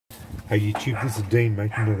Hey YouTube, this is Dean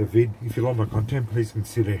making another vid. If you like my content, please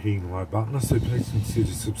consider hitting the like button. Also, please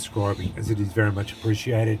consider subscribing, as it is very much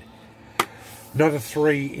appreciated. Another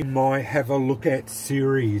 3 in my have a look at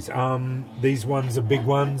series. These ones are big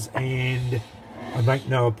ones, and I make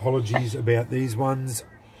no apologies about these ones.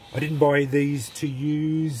 I didn't buy these to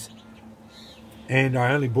use, and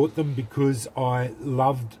I only bought them because I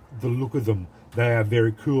loved the look of them. They are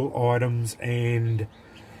very cool items, and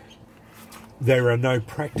there are no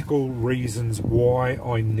practical reasons why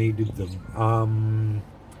I needed them.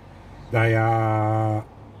 They are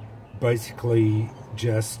basically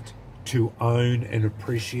just to own and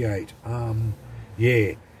appreciate.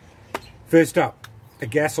 Yeah. First up, a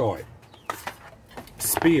Assegai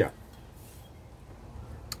spear.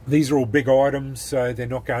 These are all big items, so they're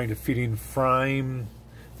not going to fit in frame.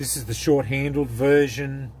 This is the short-handled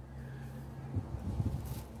version.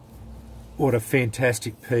 What a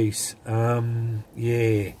fantastic piece.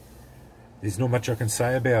 Yeah, there's not much I can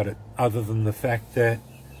say about it other than the fact that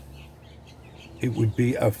it would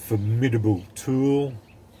be a formidable tool.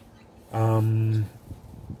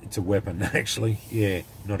 It's a weapon actually, yeah,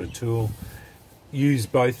 not a tool.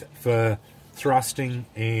 Used both for thrusting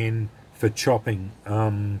and for chopping.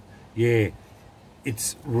 Yeah,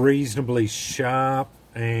 it's reasonably sharp,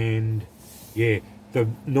 and yeah, the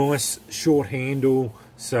nice short handle,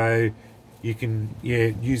 so you can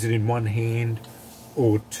use it in one hand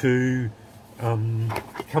or two.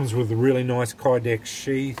 Comes with a really nice Kydex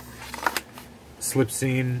sheath, slips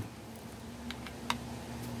in,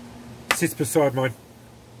 sits beside my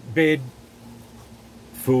bed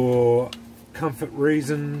for comfort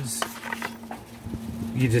reasons.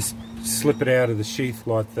 You just slip it out of the sheath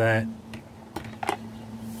like that.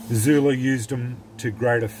 The Zula used them to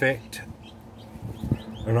great effect,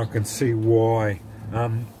 and I can see why.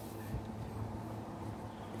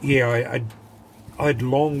 Yeah, I'd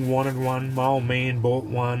long wanted one. My old man bought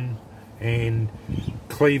one, and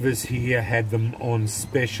Cleavers here had them on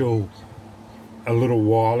special a little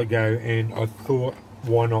while ago, and I thought,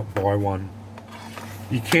 why not buy one?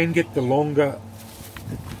 You can get the longer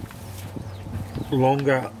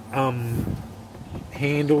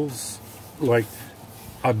handles. Like,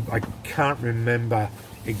 I can't remember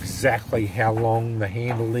exactly how long the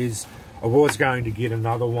handle is. I was going to get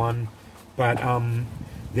another one, but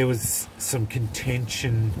there was some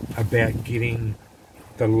contention about getting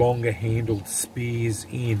the longer handled spears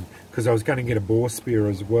in, because I was going to get a boar spear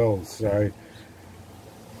as well, so,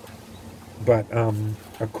 but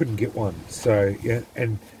I couldn't get one. So yeah,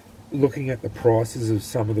 and looking at the prices of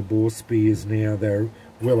some of the boar spears now, they're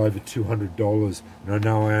well over $200, and I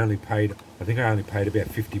know I think I only paid about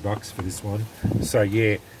 50 bucks for this one. So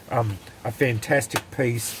yeah, a fantastic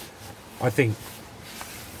piece. I think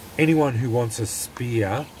anyone who wants a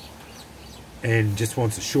spear and just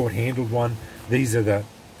wants a short-handled one, these are the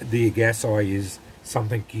Assegai is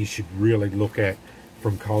something you should really look at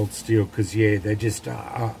from Cold Steel, because yeah, they're just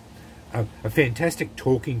a fantastic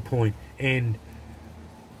talking point, and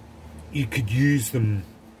you could use them.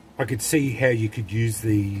 I could see how you could use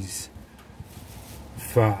these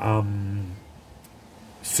for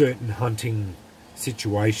certain hunting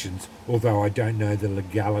situations, although I don't know the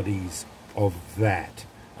legalities of that.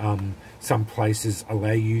 Some places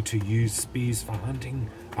allow you to use spears for hunting,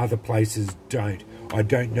 other places don't. I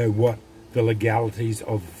don't know what the legalities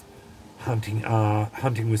of hunting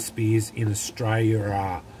with spears in Australia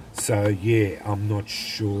are, so yeah, I'm not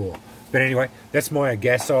sure. But anyway, that's my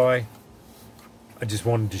Assegai. I just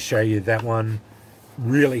wanted to show you that one.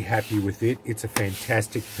 Really happy with it. It's a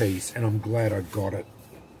fantastic piece, and I'm glad I got it.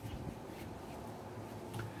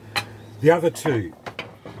 The other 2,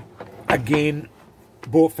 again,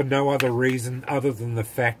 bought for no other reason other than the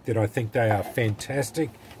fact that I think they are fantastic,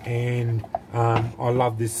 and I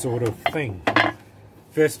love this sort of thing.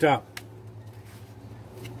 First up,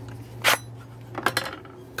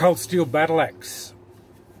 Cold Steel Battle Axe,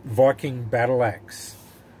 Viking Battle Axe.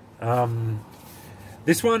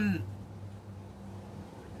 This one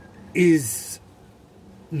is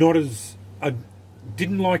not as... I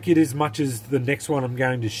didn't like it as much as the next one I'm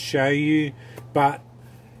going to show you, but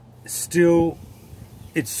still,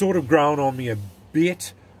 it's sort of grown on me a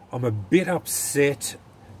bit. I'm a bit upset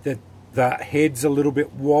that the head's a little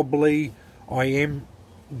bit wobbly. I am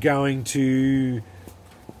going to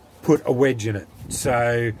put a wedge in it.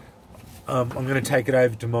 So I'm going to take it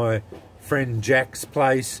over to my friend Jack's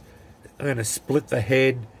place. I'm going to split the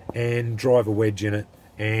head and drive a wedge in it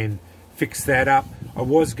and fix that up. I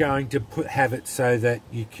was going to have it so that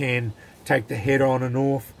you can take the head on and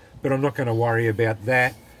off, but I'm not going to worry about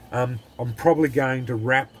that. I'm probably going to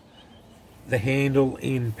wrap the handle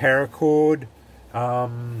in paracord,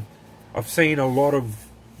 I've seen a lot of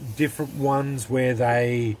different ones where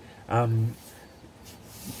they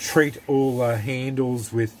treat all the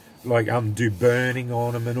handles with, like, do burning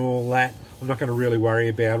on them and all that. I'm not going to really worry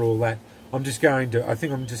about all that. I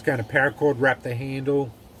think I'm just going to paracord wrap the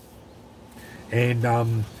handle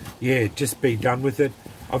and yeah, just be done with it.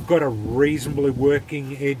 I've got a reasonably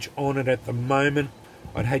working edge on it at the moment.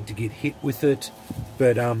 I'd hate to get hit with it,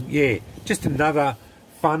 but yeah, just another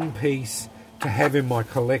fun piece to have in my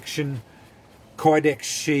collection. Kydex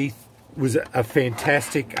sheath was a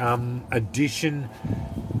fantastic addition.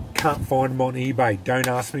 Can't find them on eBay. Don't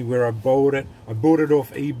ask me where I bought it. I bought it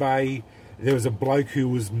off eBay. There was a bloke who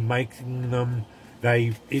was making them.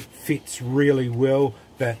 It fits really well,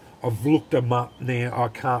 but I've looked them up now. I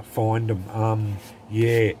can't find them.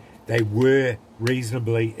 Yeah, they were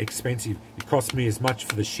reasonably expensive. It cost me as much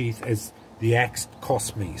for the sheath as the axe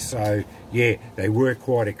cost me. So yeah, they were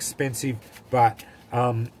quite expensive, but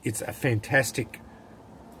it's a fantastic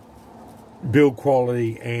build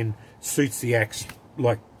quality and suits the axe,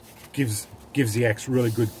 like gives the axe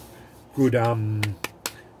really good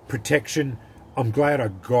protection. I'm glad I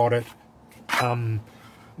got it.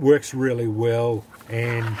 Works really well,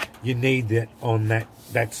 and you need that on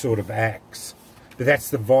that sort of axe. But that's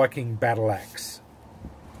the Viking battle axe.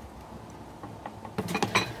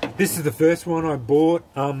 This is the first one I bought,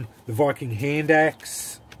 the Viking hand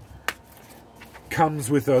axe. Comes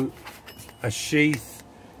with a sheath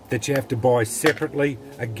that you have to buy separately.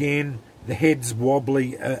 Again, the head's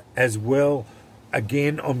wobbly as well.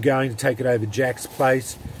 Again, I'm going to take it over Jack's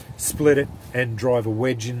place, split it and drive a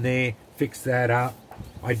wedge in there, fix that up.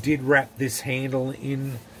 I did wrap this handle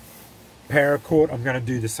in paracord. I'm going to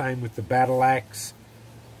do the same with the battle axe.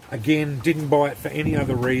 Again, didn't buy it for any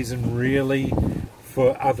other reason really,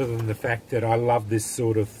 other than the fact that I love this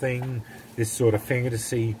sort of thing, this sort of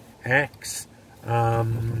fantasy axe,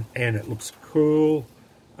 and it looks cool.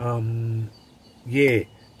 Yeah,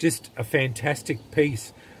 just a fantastic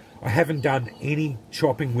piece. I haven't done any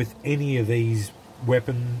chopping with any of these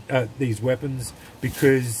weapons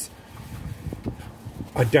because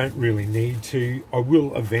I don't really need to. I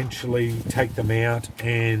will eventually take them out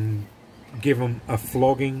and give them a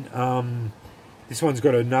flogging. This one's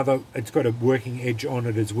got it's got a working edge on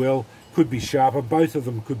it as well. Could be sharper. Both of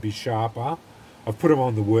them could be sharper. I've put them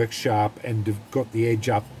on the work sharp and got the edge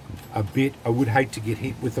up a bit. I would hate to get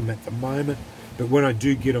hit with them at the moment, but when I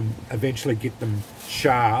do eventually get them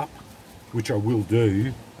sharp, which I will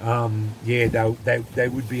do, yeah, they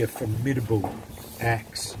would be a formidable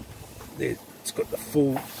axe. It's got the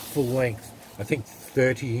full length, I think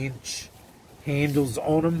 30-inch handles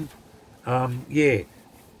on them. Yeah,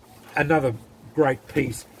 another great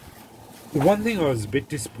piece. The one thing I was a bit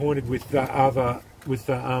disappointed with the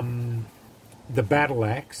battle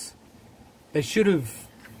axe, they should have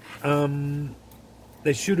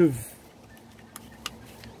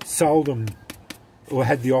sold them or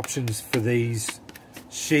had the options for these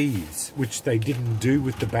sheaths, which they didn't do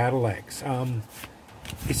with the battle axe.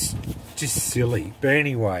 It's just silly. But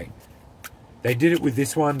anyway, they did it with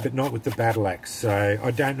this one, but not with the battle axe. So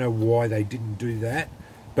I don't know why they didn't do that,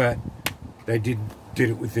 but they did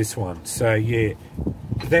it with this one. So yeah,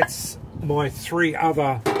 that's my three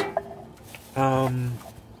other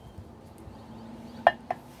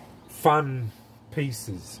fun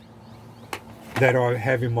pieces that I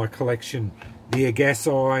have in my collection. The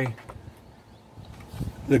Assegai,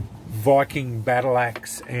 the Viking battle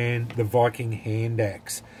axe, and the Viking hand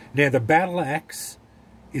axe. Now the battle axe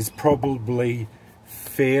is probably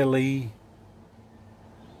fairly,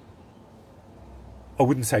 I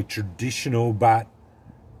wouldn't say traditional, but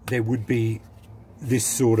there would be this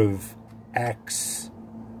sort of axe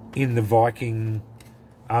in the Viking.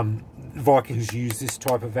 Vikings use this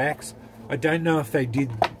type of axe. I don't know if they did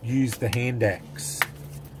use the hand axe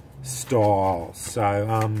style, so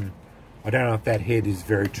I don't know if that head is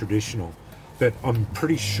very traditional, but I'm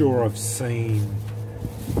pretty sure I've seen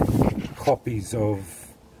copies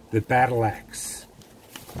of the battle axe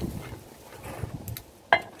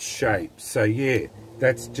shape. So yeah,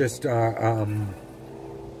 that's just a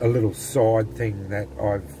little side thing that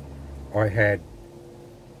I had.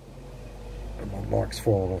 My mic's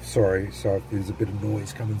fallen off, sorry, so if there's a bit of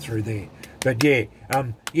noise coming through there. But yeah,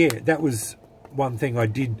 yeah, that was one thing I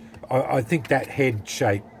did. I think that head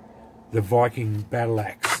shape, the Viking battle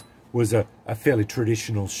axe, was a fairly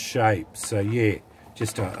traditional shape. So yeah,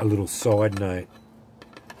 just a little side note.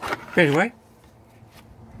 But anyway,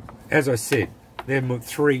 as I said, they're my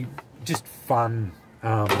three just fun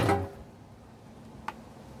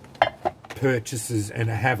purchases and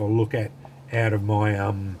to have a look at out of my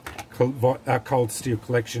Cold Steel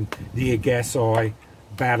collection. The Assegai,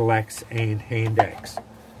 battle axe and hand axe.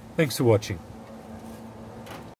 Thanks for watching.